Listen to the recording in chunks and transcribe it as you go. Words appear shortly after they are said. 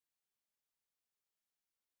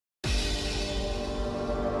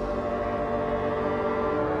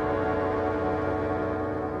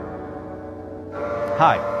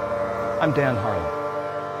Hi, I'm Dan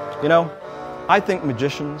Harlan. You know, I think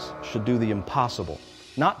magicians should do the impossible,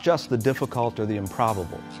 not just the difficult or the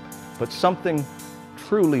improbable, but something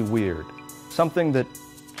truly weird, something that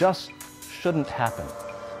just shouldn't happen.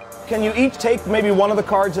 Can you each take maybe one of the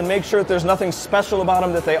cards and make sure that there's nothing special about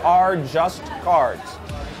them, that they are just cards?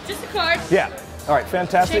 Just a card? Yeah. All right,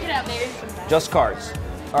 fantastic. Check it out, baby. Just cards.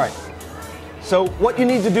 All right. So what you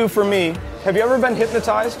need to do for me, have you ever been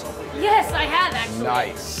hypnotized? Yes, I have actually.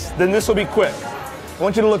 Nice. Then this will be quick. I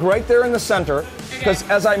want you to look right there in the center, because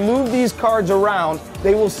as I move these cards around,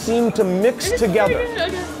 they will seem to mix together.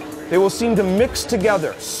 They will seem to mix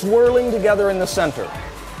together, swirling together in the center.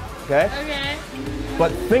 Okay? Okay.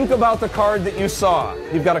 But think about the card that you saw.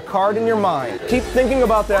 You've got a card in your mind. Keep thinking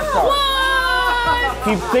about that card. What?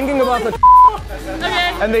 Keep thinking about the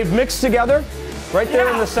Okay. and they've mixed together right there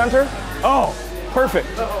in the center. Oh, perfect.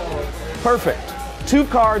 Perfect. Two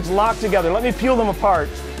cards locked together. Let me peel them apart.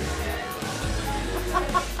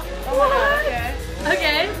 What?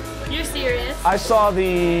 Okay. You're serious. I saw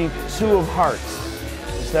the Two of Hearts.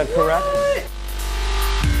 Is that correct? What?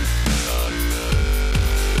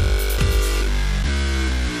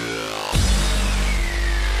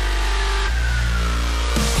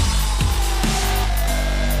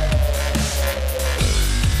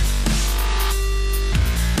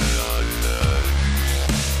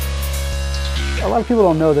 A lot of people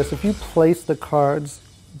don't know this. If you place the cards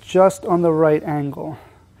just on the right angle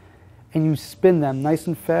and you spin them nice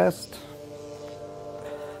and fast,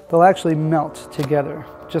 they'll actually melt together,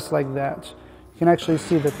 just like that. You can actually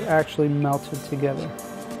see that they're actually melted together.